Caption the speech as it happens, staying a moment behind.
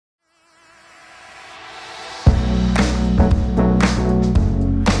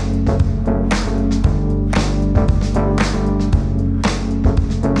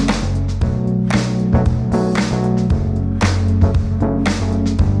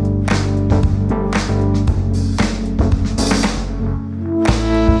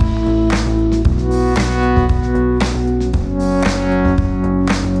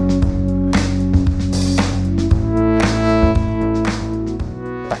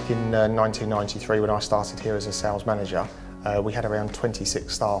in 1993 when I started here as a sales manager. We had around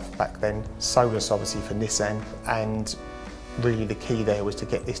 26 staff back then, solus obviously for Nissan, and really the key there was to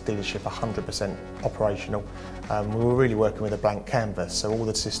get this dealership 100% operational. We were really working with a blank canvas, so all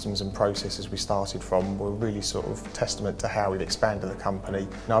the systems and processes we started from were really sort of testament to how we've expanded the company.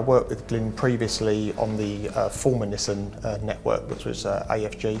 And I worked with Glyn previously on the former Nissan network, which was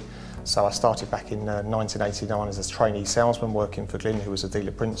AFG. So I started back in 1989 as a trainee salesman working for Glyn, who was a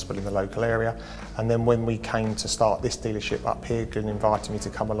dealer principal in the local area. And then when we came to start this dealership up here, Glyn invited me to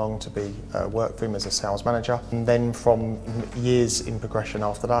come along to work for him as a sales manager. And then from years in progression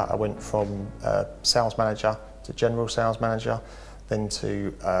after that, I went from sales manager to general sales manager, then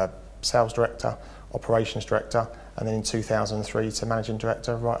to sales director, operations director, and then in 2003 to managing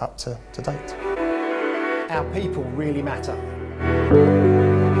director right up to date. Our people really matter.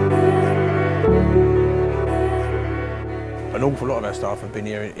 An awful lot of our staff have been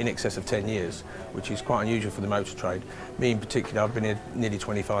here in excess of 10 years, which is quite unusual for the motor trade. Me in particular, I've been here nearly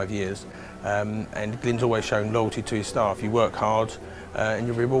 25 years, and Glyn's always shown loyalty to his staff. You work hard and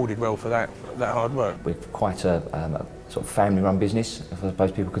you're rewarded well for that hard work. We're quite a sort of family-run business, I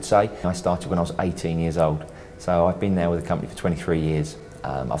suppose people could say. I started when I was 18 years old, so I've been there with the company for 23 years.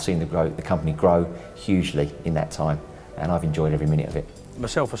 I've seen the company grow hugely in that time, and I've enjoyed every minute of it.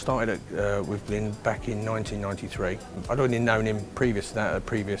 Myself, I started with Glyn back in 1993. I'd already known him previous to that,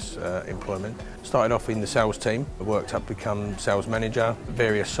 previous employment. Started off in the sales team, I worked up to become sales manager,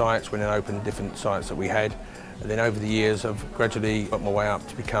 various sites, went and opened different sites that we had. And then over the years, I've gradually got my way up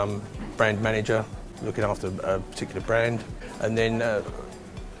to become brand manager, looking after a particular brand. And then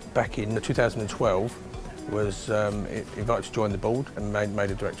back in 2012, was invited to join the board and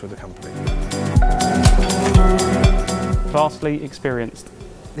made a director of the company. Vastly experienced.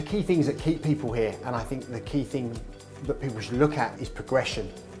 The key things that keep people here, and I think the key thing that people should look at, is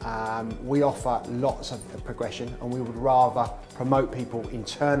progression. We offer lots of progression, and we would rather promote people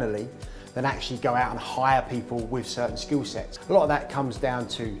internally than actually go out and hire people with certain skill sets. A lot of that comes down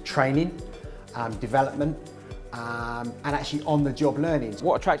to training, development, and actually on-the-job learning.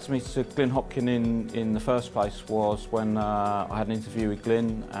 What attracted me to Glyn Hopkin in the first place was when I had an interview with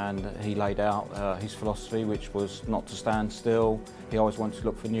Glyn, and he laid out his philosophy, which was not to stand still. He always wanted to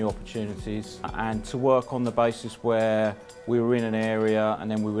look for new opportunities and to work on the basis where we were in an area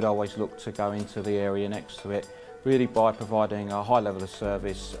and then we would always look to go into the area next to it. Really, by providing a high level of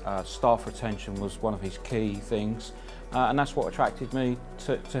service, staff retention was one of his key things. And that's what attracted me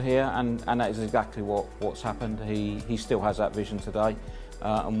to here, and that is exactly what's happened. He still has that vision today,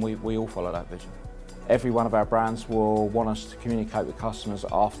 and we all follow that vision. Every one of our brands will want us to communicate with customers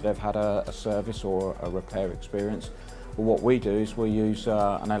after they've had a service or a repair experience. But what we do is we use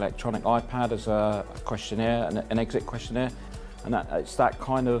an electronic iPad as a questionnaire, an exit questionnaire, and it's that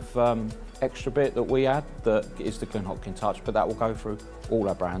kind of extra bit that we add that is the Glyn Hopkin touch, but that will go through all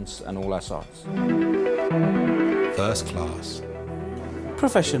our brands and all our sites. First class.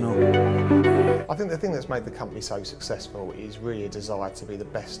 Professional. I think the thing that's made the company so successful is really a desire to be the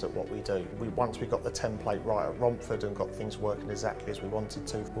best at what we do. Once we got the template right at Romford and got things working exactly as we wanted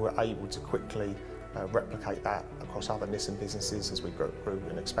to, we were able to quickly replicate that across other Nissan businesses as we grew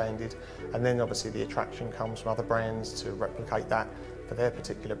and expanded. And then obviously the attraction comes from other brands to replicate that for their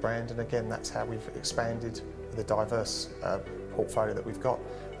particular brand. And again, that's how we've expanded the diverse portfolio that we've got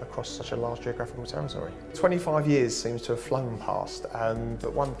across such a large geographical territory. 25 years seems to have flown past,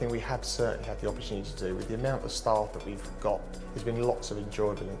 but one thing we have certainly had the opportunity to do with the amount of staff that we've got, there's been lots of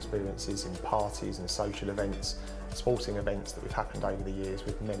enjoyable experiences in parties and social events, sporting events that have happened over the years,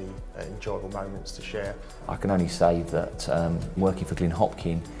 with many enjoyable moments to share. I can only say that working for Glyn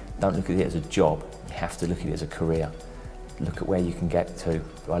Hopkin, don't look at it as a job, you have to look at it as a career. Look at where you can get to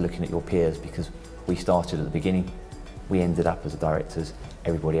by looking at your peers, because we started at the beginning, we ended up as directors.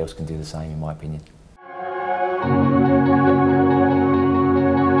 Everybody else can do the same, in my opinion.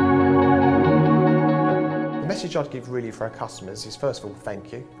 The message I'd give really for our customers is, first of all,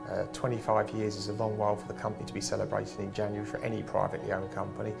 thank you. 25 years is a long while for the company to be celebrating in January for any privately owned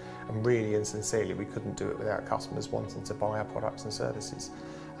company, and really and sincerely we couldn't do it without customers wanting to buy our products and services.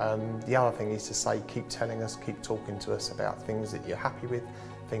 The other thing is to say, keep telling us, keep talking to us about things that you're happy with,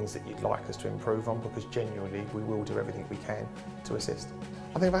 things that you'd like us to improve on, because genuinely we will do everything we can to assist.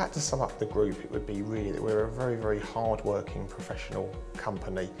 I think if I had to sum up the group, it would be really that we're a very, very hard-working professional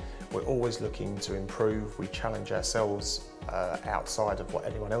company. We're always looking to improve. We challenge ourselves outside of what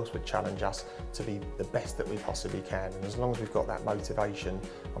anyone else would challenge us to be the best that we possibly can. And as long as we've got that motivation,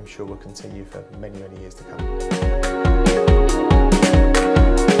 I'm sure we'll continue for many, many years to come.